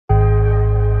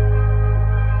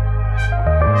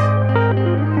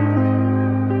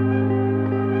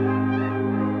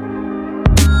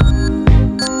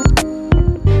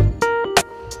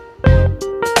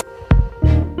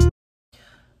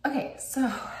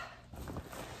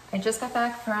I just got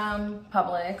back from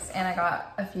Publix and I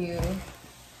got actually a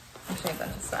bunch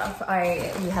of stuff.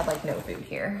 We had like no food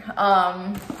here. So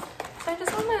I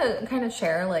just want to kind of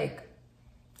share like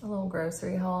a little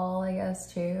grocery haul, I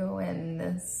guess, too, in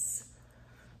this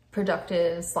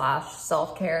productive /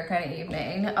 self-care kind of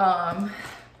evening.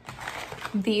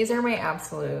 These are my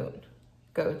absolute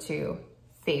go-to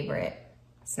favorite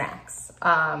snacks.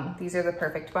 These are the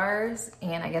Perfect bars,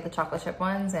 and I get the chocolate chip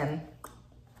ones, and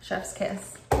chef's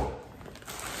kiss.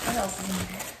 What else is in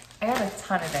here? I got a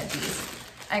ton of veggies.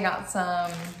 I got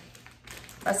some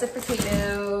russet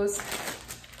potatoes,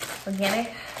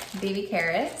 organic baby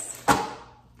carrots,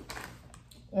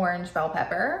 orange bell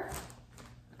pepper,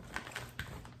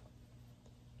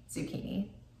 zucchini.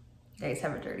 You guys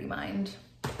have a dirty mind.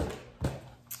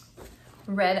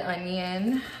 Red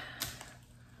onion,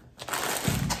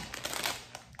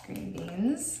 green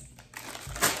beans,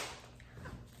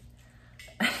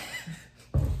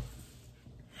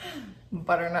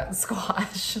 butternut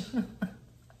squash,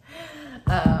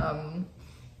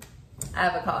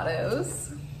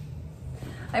 avocados.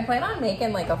 I plan on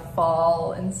making like a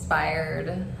fall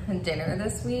inspired dinner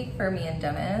this week for me and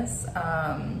Dennis.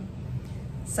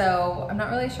 So I'm not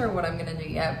really sure what I'm gonna do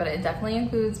yet, but it definitely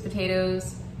includes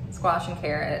potatoes, squash and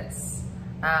carrots,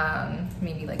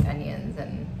 maybe like onions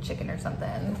and chicken or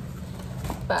something.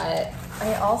 But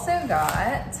I also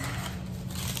got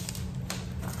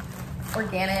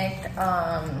organic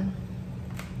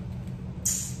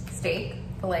steak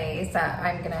fillets that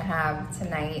I'm gonna have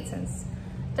tonight since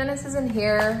Dennis isn't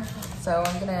here. So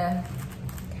I'm gonna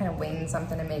kind of wing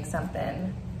something and make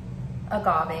something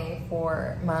agave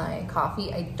for my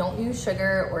coffee. I don't use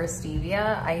sugar or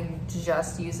stevia. I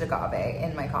just use agave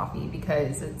in my coffee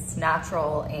because it's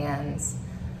natural, and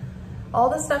all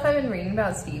the stuff I've been reading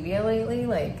about stevia lately,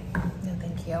 like, no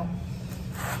thank you.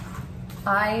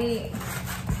 My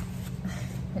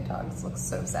dog looks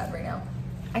so sad right now.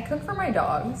 I cook for my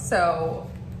dog, so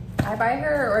I buy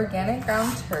her organic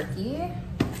ground turkey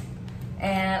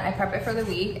and I prep it for the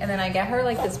week, and then I get her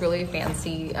like this really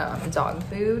fancy dog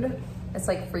food. It's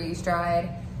like freeze dried,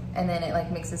 and then it like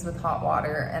mixes with hot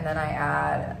water, and then I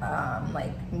add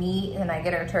like meat, and I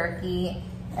get her turkey,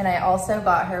 and I also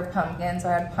got her pumpkin, so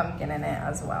I had pumpkin in it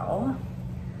as well.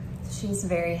 She's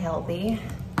very healthy.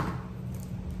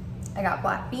 I got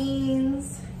black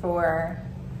beans for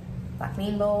black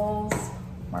bean bowls,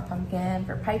 more pumpkin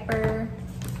for Piper,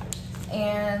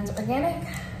 and organic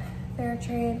fair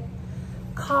trade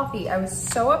coffee. I was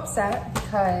so upset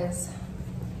because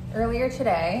earlier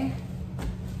today,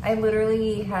 I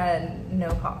literally had no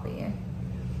coffee.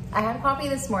 I had coffee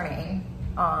this morning,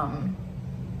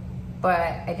 but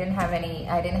I didn't have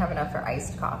enough for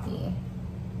iced coffee.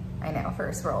 I know,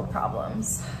 first world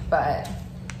problems, but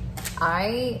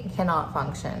I cannot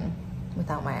function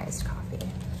without my iced coffee.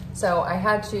 So I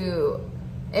had to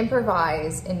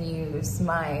improvise and use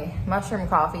my mushroom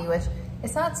coffee, which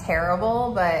it's not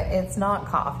terrible, but it's not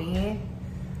coffee.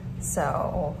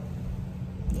 So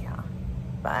yeah,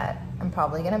 but I'm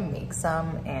probably gonna make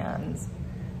some and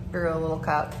brew a little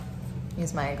cup,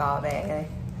 use my agave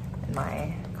and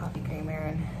my coffee creamer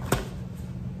and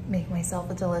make myself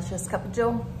a delicious cup of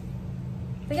joe.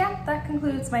 But yeah, that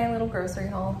concludes my little grocery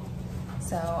haul.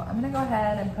 So I'm gonna go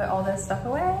ahead and put all this stuff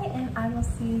away, and I will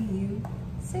see you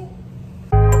soon.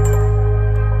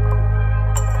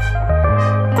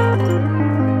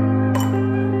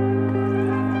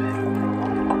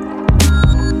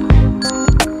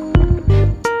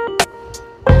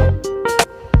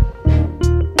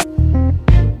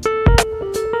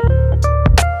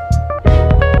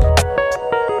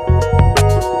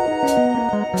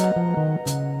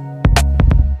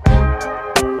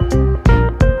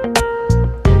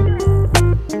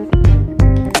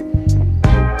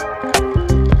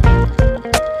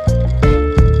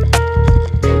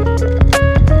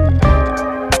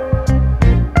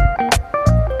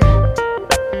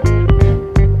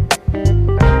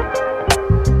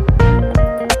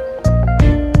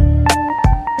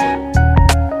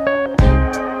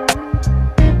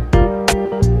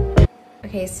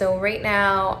 Okay, so right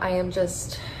now I am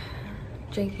just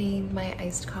drinking my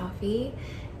iced coffee,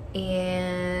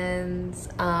 and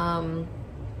I'm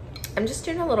just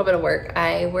doing a little bit of work.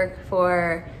 I work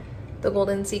for the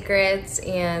Golden Secrets,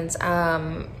 and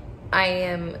I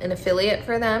am an affiliate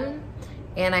for them,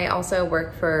 and I also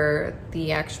work for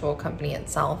the actual company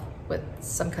itself with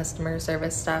some customer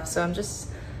service stuff. So I'm just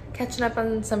catching up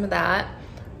on some of that.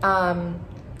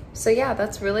 So yeah,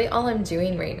 that's really all I'm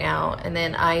doing right now. And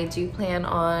then I do plan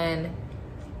on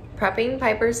prepping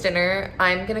Piper's dinner.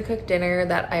 I'm gonna cook dinner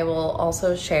that I will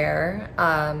also share.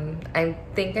 I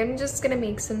think I'm just gonna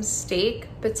make some steak,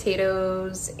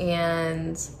 potatoes,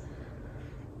 and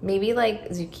maybe like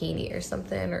zucchini or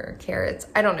something, or carrots.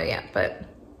 I don't know yet, but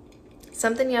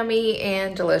something yummy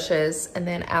and delicious. And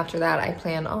then after that, I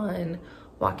plan on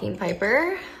walking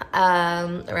Piper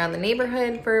around the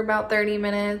neighborhood for about 30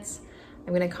 minutes.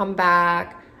 I'm gonna come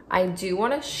back. I do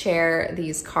want to share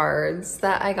these cards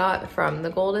that I got from the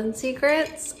Golden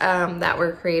Secrets that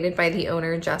were created by the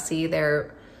owner, Jessie.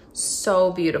 They're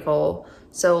so beautiful.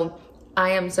 So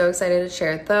I am so excited to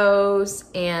share those.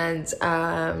 And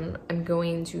I'm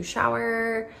going to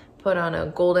shower, put on a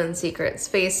Golden Secrets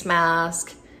face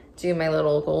mask, do my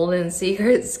little Golden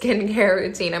Secrets skincare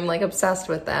routine. I'm like obsessed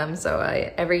with them. So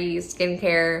every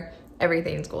skincare,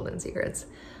 everything's Golden Secrets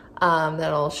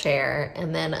that I'll share.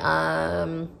 And then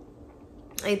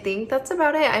I think that's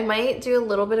about it. I might do a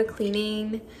little bit of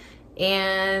cleaning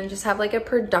and just have like a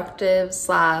productive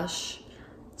slash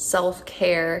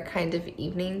self-care kind of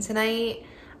evening tonight.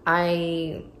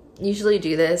 I usually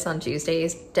do this on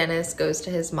Tuesdays. Dennis goes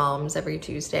to his mom's every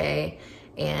Tuesday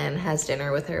and has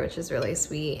dinner with her, which is really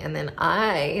sweet. And then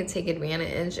I take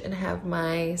advantage and have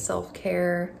my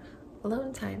self-care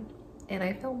alone time and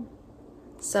I film.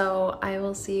 So I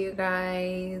will see you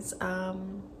guys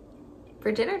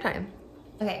for dinner time.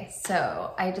 Okay,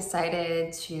 so I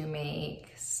decided to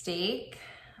make steak.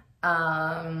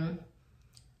 I'm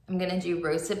gonna do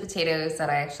roasted potatoes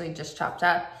that I actually just chopped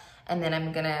up. And then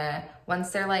I'm gonna, once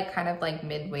they're like kind of like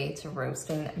midway to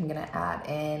roasting, I'm gonna add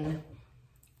in,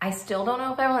 I still don't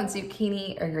know if I want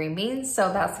zucchini or green beans,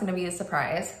 so that's gonna be a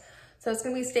surprise. So it's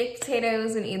gonna be steak,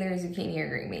 potatoes, and either zucchini or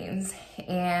green beans.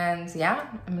 And yeah,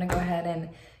 I'm gonna go ahead and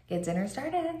get dinner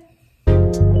started.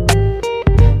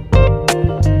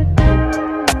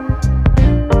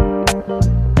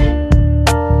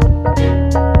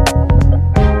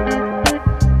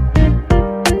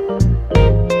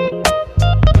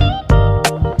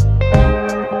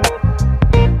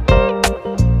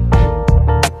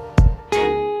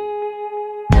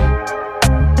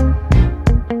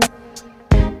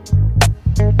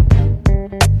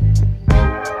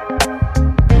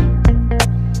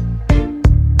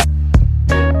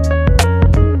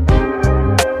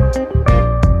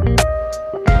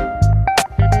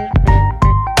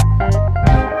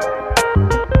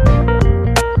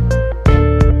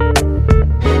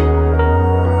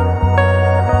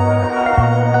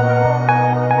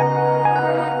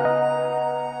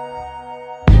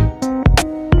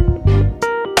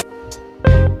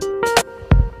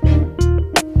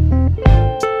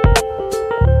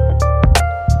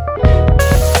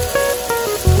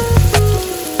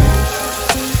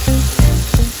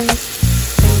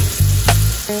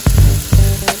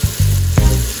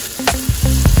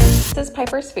 This is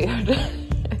Piper's food.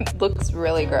 It looks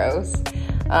really gross,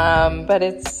 but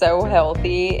it's so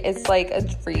healthy. It's like a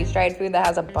freeze-dried food that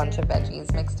has a bunch of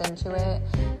veggies mixed into it.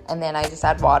 And then I just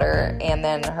add water, and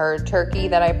then her turkey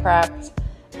that I prepped,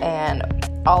 and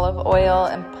olive oil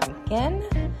and pumpkin,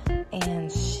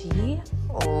 and she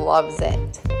loves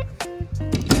it.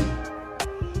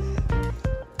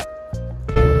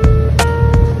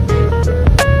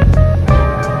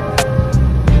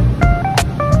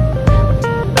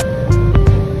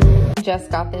 Just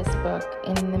got this book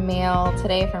in the mail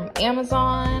today from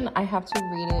Amazon. I have to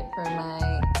read it for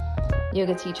my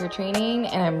yoga teacher training,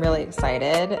 and I'm really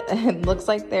excited. It looks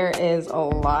like there is a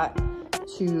lot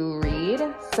to read,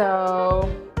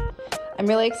 so I'm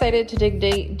really excited to dig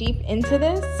deep into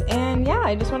this, and yeah,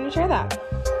 I just wanted to share that.